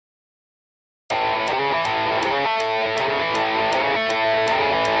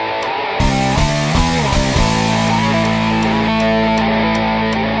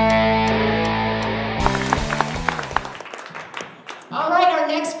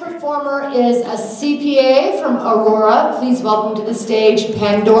Performer is a CPA from Aurora. Please welcome to the stage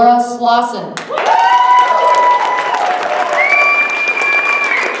Pandora Slawson.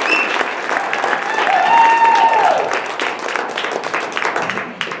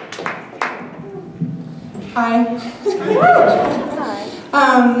 Hi.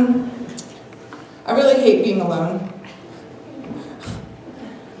 Hi. I really hate being alone.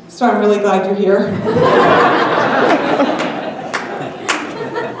 So I'm really glad you're here.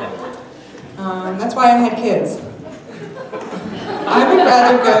 That's why I had kids. I would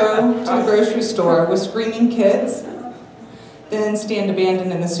rather go to the grocery store with screaming kids than stand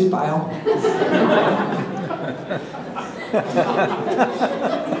abandoned in the soup aisle.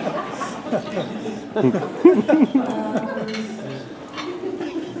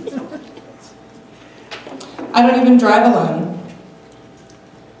 I don't even drive alone.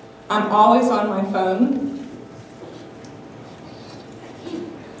 I'm always on my phone.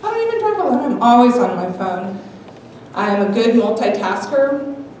 I don't even drive alone. I'm always on my phone. I am a good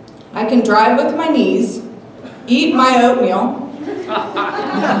multitasker. I can drive with my knees, eat my oatmeal,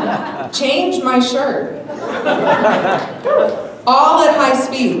 change my shirt, all at high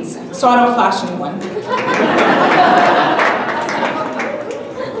speeds, so I don't flash anyone.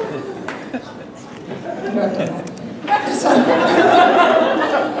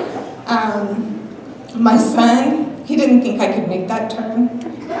 My son, he didn't think I could make that turn.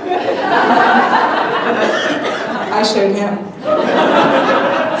 I showed him.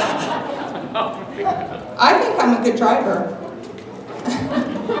 I think I'm a good driver.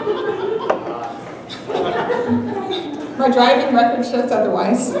 My driving record shows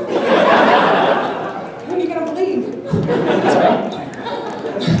otherwise. Who are you going to believe? Sorry.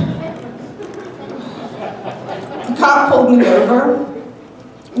 The cop pulled me over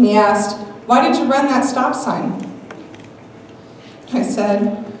and he asked, "Why did you run that stop sign?" I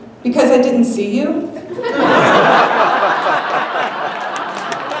said, "Because I didn't see you."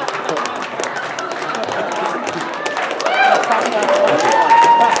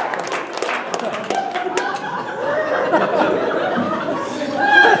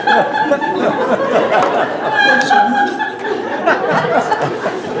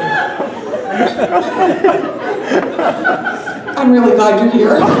 I'm really glad you're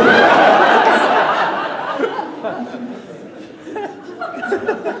here.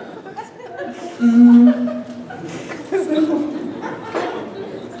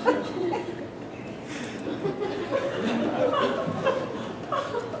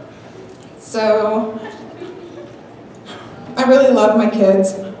 So, I really love my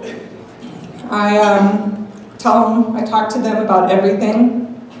kids. I talk to them about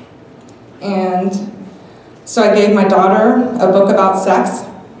everything. And so I gave my daughter a book about sex.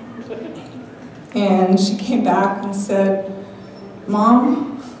 And she came back and said,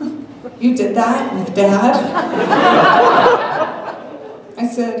 "Mom, you did that with Dad?" I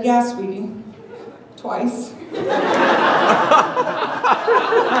said, "Yeah, sweetie, twice."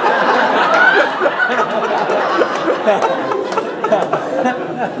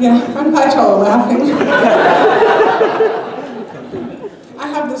 Yeah, I'm glad y'all are laughing. I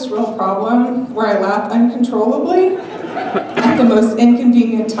have this real problem where I laugh uncontrollably at the most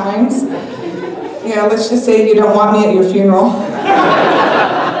inconvenient times. Yeah, let's just say you don't want me at your funeral.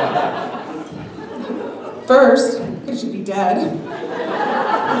 First, because you'd be dead.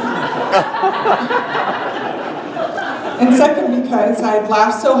 And second, because I'd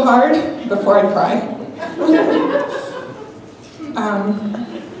laugh so hard before I'd cry.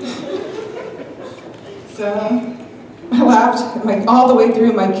 So I laughed all the way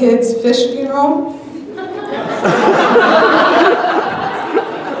through my kids' fish funeral.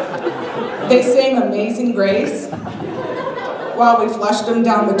 They sang Amazing Grace while we flushed them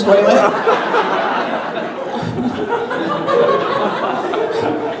down the toilet.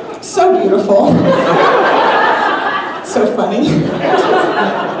 So beautiful. So funny.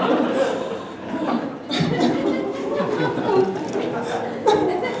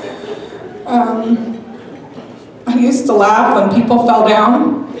 I used to laugh when people fell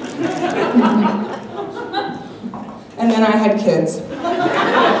down. And then I had kids.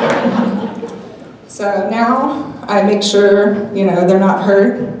 So now I make sure, they're not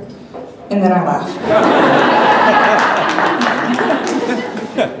hurt, and then I laugh.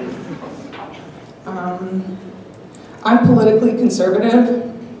 I'm politically conservative.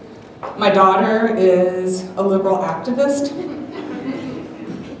 My daughter is a liberal activist.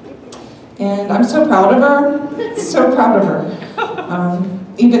 And I'm so proud of her, so proud of her.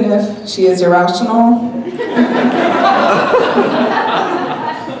 Even if she is irrational.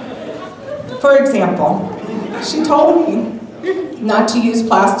 For example, she told me not to use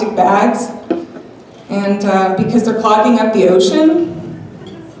plastic bags, and because they're clogging up the ocean.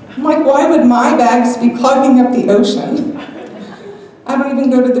 I'm like, why would my bags be clogging up the ocean? I don't even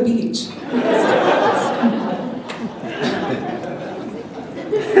go to the beach.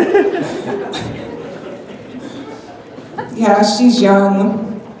 Yeah, she's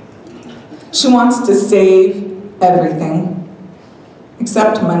young. She wants to save everything,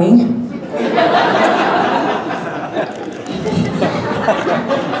 except money.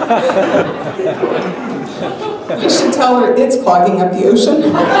 I should tell her it's clogging up the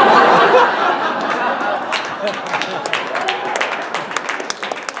ocean.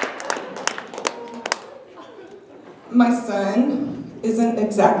 My son isn't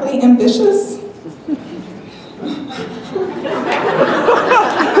exactly ambitious.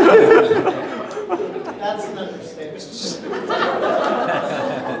 That's an understatement.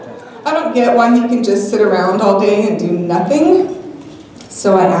 I don't get why he can just sit around all day and do nothing.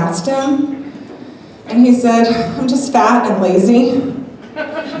 So I asked him, and he said, I'm just fat and lazy.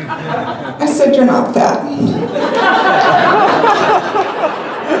 I said, you're not fat.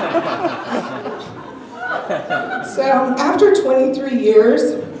 So after 23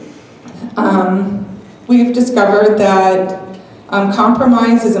 years, we've discovered that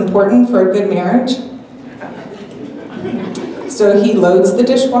compromise is important for a good marriage. So he loads the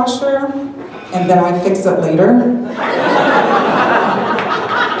dishwasher, and then I fix it later.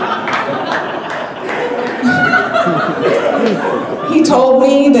 He told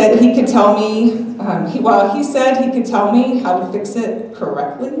me that he could tell me, he said he could tell me how to fix it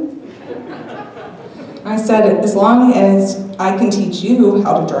correctly. I said, as long as I can teach you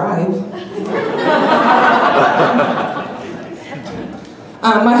how to drive.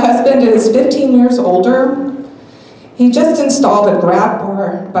 My husband is 15 years older. He just installed a grab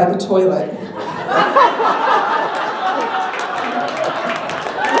bar by the toilet.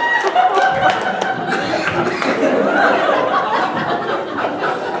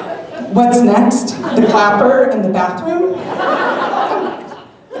 What's next? The clapper in the bathroom?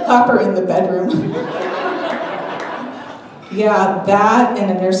 The clapper in the bedroom. Yeah, that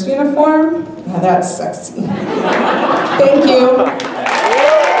and a nurse uniform, now that's sexy. Thank you.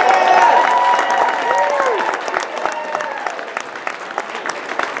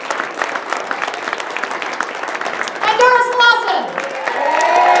 Pandora Slawson!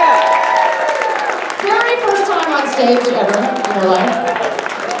 Very first time on stage ever in her life.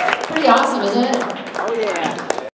 Pretty awesome, isn't it?